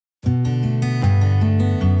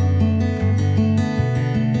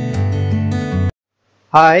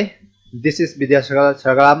Hi, this is Vidya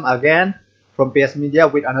Sagalam again from PS Media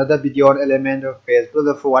with another video on Elementor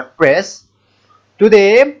Facebook for WordPress.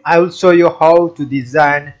 Today, I will show you how to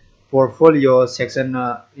design portfolio section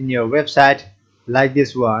in your website like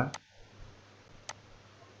this one.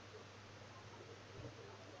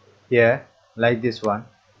 Here, like this one.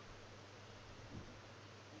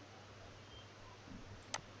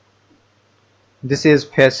 This is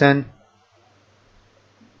fashion,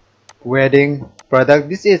 wedding, product.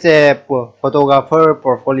 This is a photographer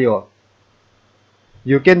portfolio.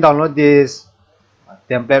 You can download this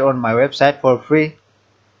template on my website for free.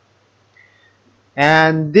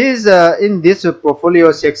 And this in this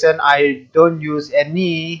portfolio section, I don't use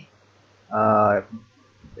any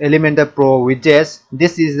Elementor Pro widgets.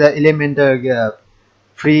 This is the Elementor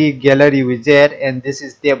free gallery widget, and this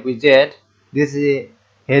is tab widget. This is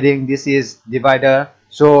heading. This is divider.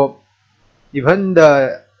 So even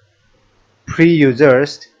the free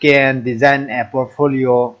users can design a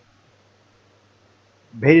portfolio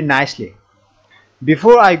very nicely.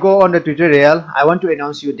 Before I go on the tutorial, I want to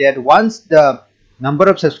announce you that once the number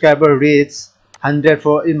of subscribers reaches 100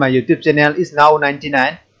 for in my YouTube channel is now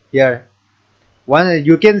 99 here.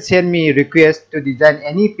 You can send me request to design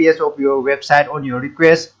any page of your website on your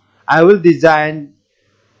request. I will design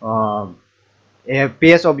a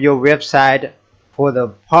page of your website for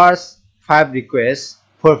the first 5 requests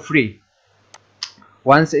for free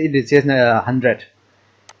once it reaches 100.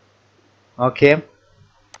 Okay.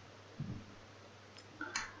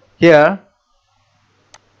 Here,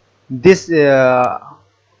 this is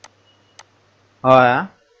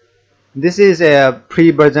a free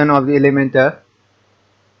version of the Elementor.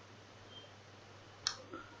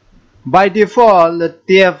 By default, the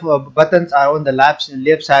tab buttons are on the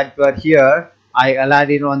left side, but here I align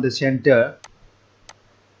it on the center.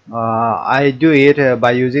 I do it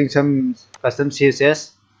by using some custom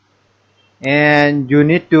CSS, and you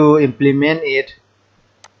need to implement it.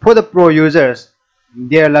 For the pro users,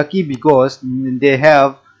 they are lucky because they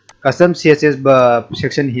have custom CSS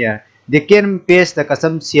section here. They can paste the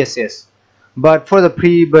custom CSS, but for the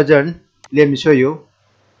free version, let me show you.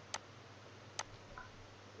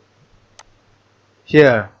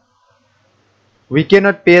 Here, we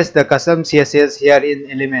cannot paste the custom CSS here in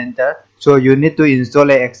Elementor, so you need to install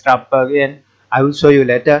an extra plugin. I will show you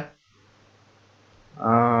later.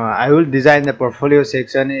 I will design the portfolio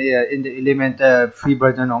section in the Elementor free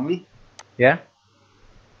version only. Yeah.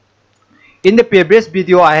 In the previous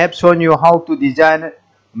video, I have shown you how to design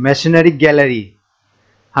machinery gallery.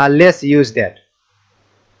 Let's use that.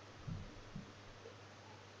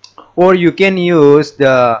 Or you can use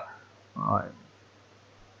the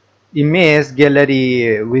image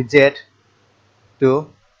gallery widget too.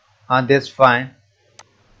 That's fine.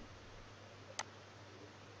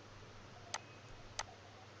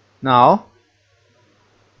 Now,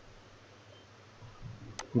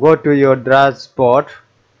 go to your draft spot.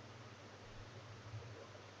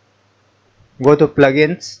 Go to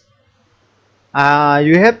plugins.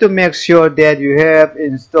 You have to make sure that you have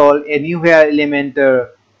installed anywhere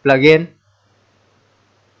Elementor plugin,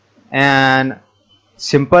 and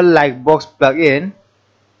simple like box plugin.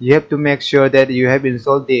 You have to make sure that you have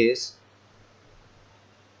installed this,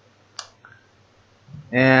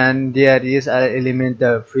 and there is an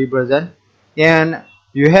Elementor free version, and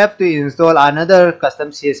you have to install another custom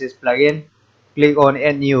CSS plugin. Click on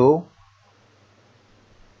add new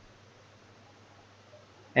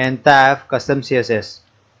and type custom CSS.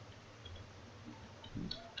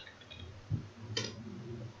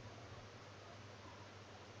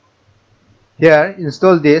 Here,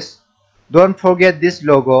 install this. Don't forget this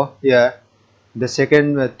logo here, the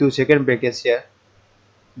second 2 brackets here.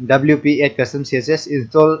 WP add custom CSS.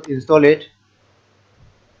 Install it.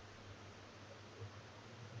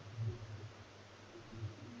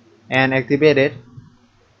 And activate it.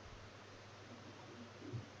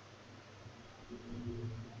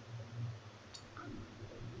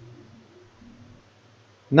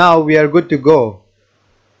 Now we are good to go.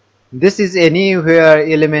 This is anywhere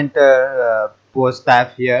Elementor post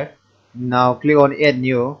type here. Now click on add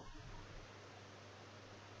new,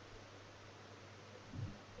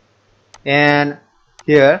 and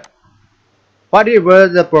here, whatever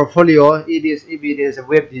the portfolio it is, if it is a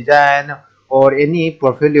web design or any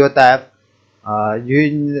portfolio type,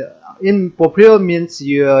 in portfolio means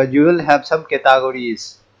you will have some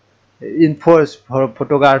categories. For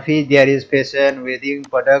photography, there is fashion, wedding,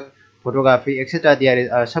 product, photography, etc.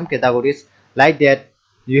 There are some categories like that.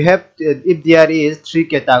 You have to, if there is 3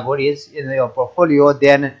 categories in your portfolio,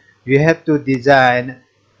 then you have to design.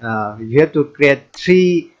 You have to create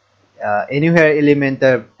 3 anywhere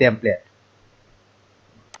Elementor template.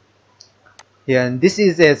 here. And this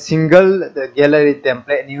is a single the GalLery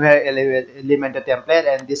template, new Elementor template,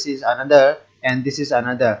 and this is another, and this is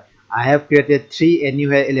another. I have created 3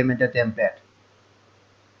 anywhere Elementor template.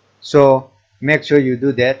 So make sure you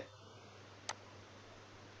do that.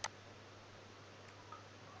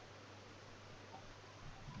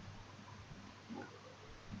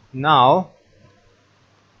 Now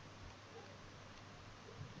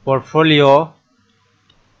portfolio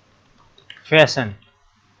fashion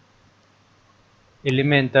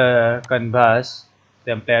Elementor canvas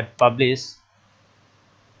template publish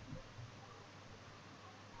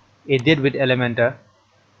edit with Elementor.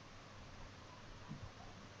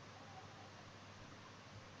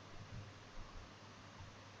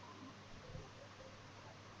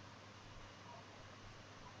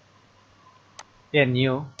 And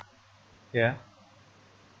new, yeah,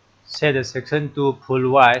 set the section to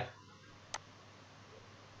full white.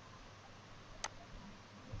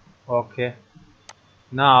 Okay,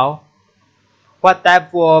 now what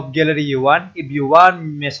type of gallery you want? If you want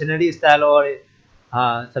masonry style or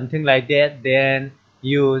something like that, then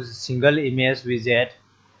use single image widget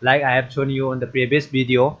like I have shown you on the previous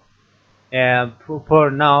video. And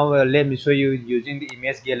for now, let me show you using the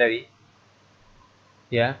image gallery.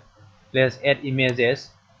 Yeah, let's add images.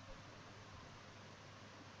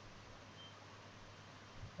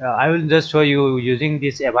 I will just show you using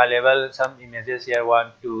this available some images here.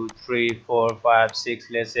 1 2 3 4 5 6,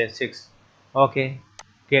 let's say 6. Okay,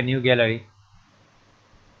 new gallery.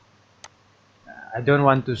 I don't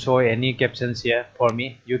want to show any captions here. For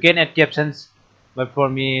me, you can add captions, but for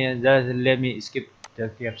me, just let me skip the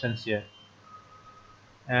captions here.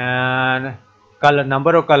 And color,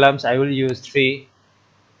 number of columns, I will use 3.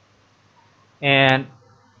 And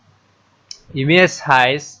image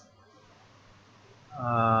size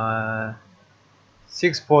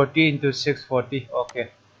 640 into 640.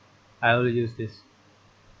 Okay, I will use this.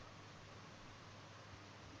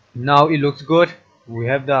 Now it looks good. We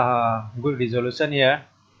have the good resolution here.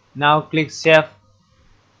 Now click save,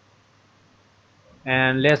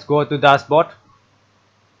 and let's go to dashboard.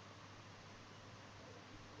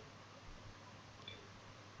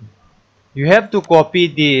 You have to copy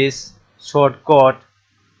this shortcut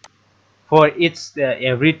for each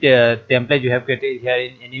every template you have created here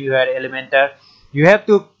in anywhere Elementor. You have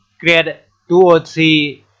to create 2 or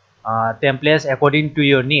 3 templates according to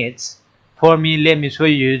your needs. For me, let me show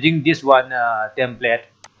you using this one template.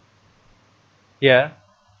 Here,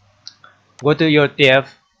 go to your tab,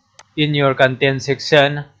 in your content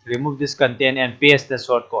section, remove this content and paste the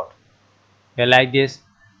shortcut here like this.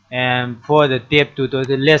 And for the tab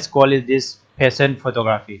tutorial, let's call it this fashion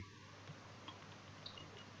photography.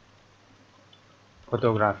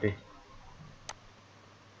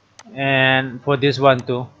 And for this one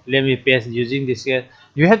too, let me paste using this here.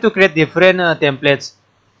 You have to create different templates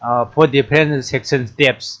for different sections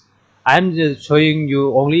tabs. I'm just showing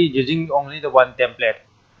you only using only the one template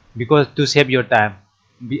because to save your time.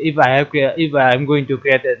 If I'm going to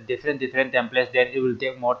create a different templates, then it will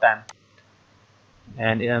take more time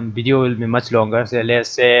and video will be much longer. So let's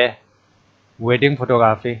say wedding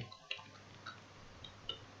photography.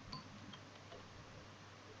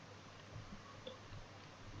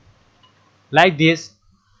 Like this,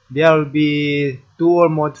 there will be 2 or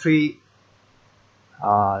more 3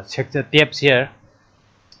 sector tabs here.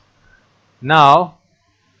 Now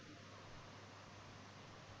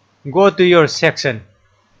go to your section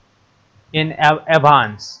in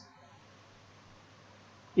advanced.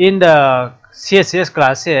 In the CSS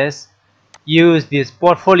classes, use this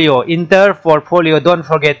portfolio, enter portfolio. Don't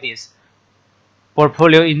forget this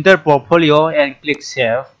portfolio, enter portfolio, and click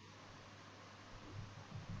save.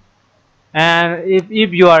 And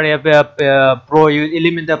if you are a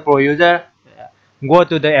Elementor Pro user, go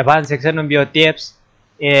to the advanced section of your tabs,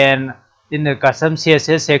 and in the custom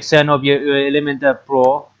CSS section of your Elementor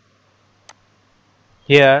Pro,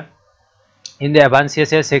 here in the advanced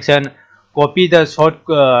CSS section, copy the short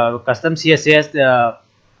custom CSS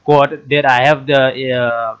code that I have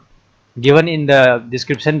given in the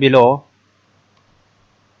description below.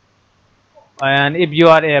 And if you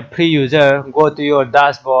are a free user, go to your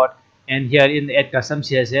dashboard, and here in the add custom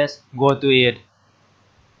CSS, go to it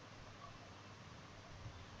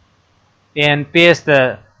and paste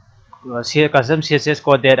the custom CSS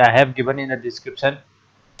code that I have given in the description.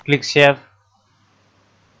 Click save.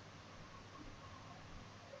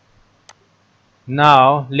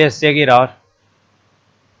 Now let's check it out.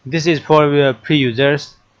 This is for free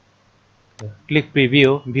users. Click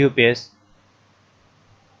preview, view page.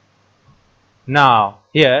 Now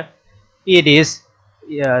here it is,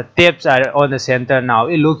 tabs are on the center. Now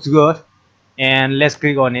it looks good, and let's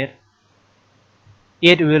click on it.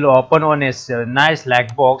 it will open on a nice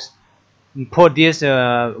Lightbox. For this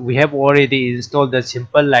we have already installed the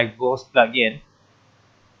simple Lightbox plugin.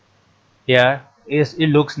 Here it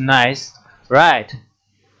looks nice, right?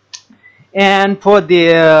 And for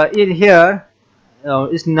the in here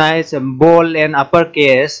it's nice and bold and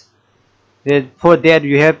uppercase. For that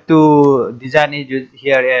you have to design it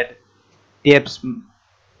here at tabs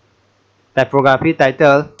typography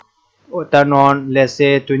title, or turn on, let's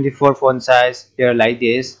say, 24 font size here like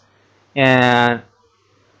this, and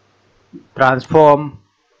transform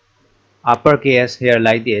uppercase here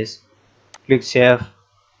like this. Click save,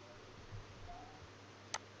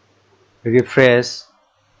 refresh.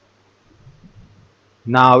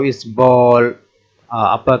 Now it's bold,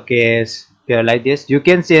 uppercase here like this. You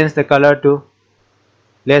can change the color to,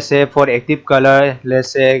 let's say, for active color,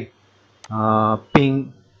 let's say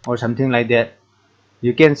pink or something like that.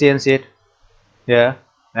 You can change it here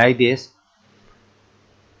like this.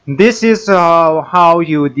 This is how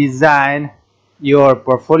you design your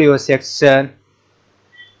portfolio section.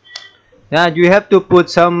 Now you have to put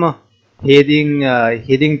some heading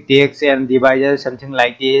text and dividers, something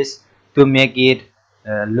like this, to make it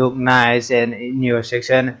look nice. And in your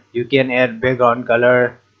section you can add background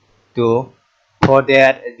color too. For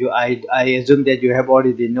that I assume that you have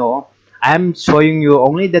already know. I'm showing you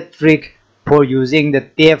only the trick for using the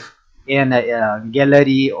tab and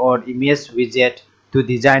gallery or image widget to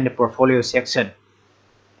design the portfolio section.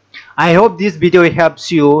 I hope this video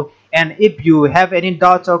helps you, and if you have any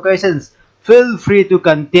doubts or questions, feel free to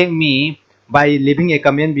contact me by leaving a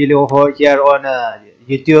comment below here on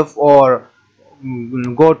YouTube, or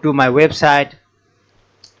go to my website.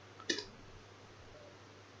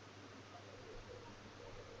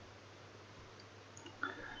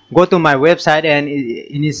 Go to my website and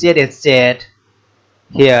initiate a chat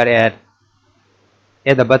here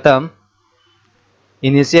at the bottom.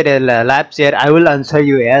 Initiate a live chat. I will answer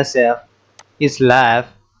you ASAP. It's live.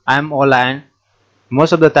 I'm online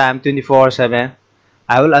most of the time, 24/7.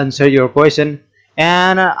 I will answer your question.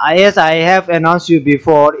 And as I have announced you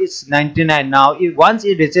before, it's 99 now. Once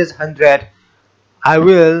it reaches 100, I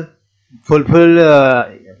will fulfill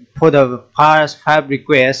for the first 5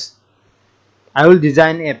 requests. I will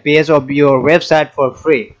design a page of your website for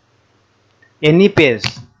free. Any page.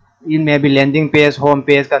 It may be landing page, home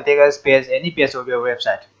page, contact us page, any page of your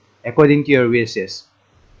website according to your wishes.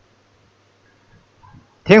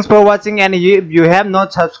 Thanks for watching, and if you have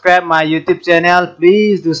not subscribed my YouTube channel,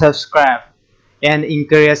 please do subscribe and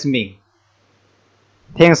encourage me.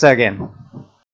 Thanks again.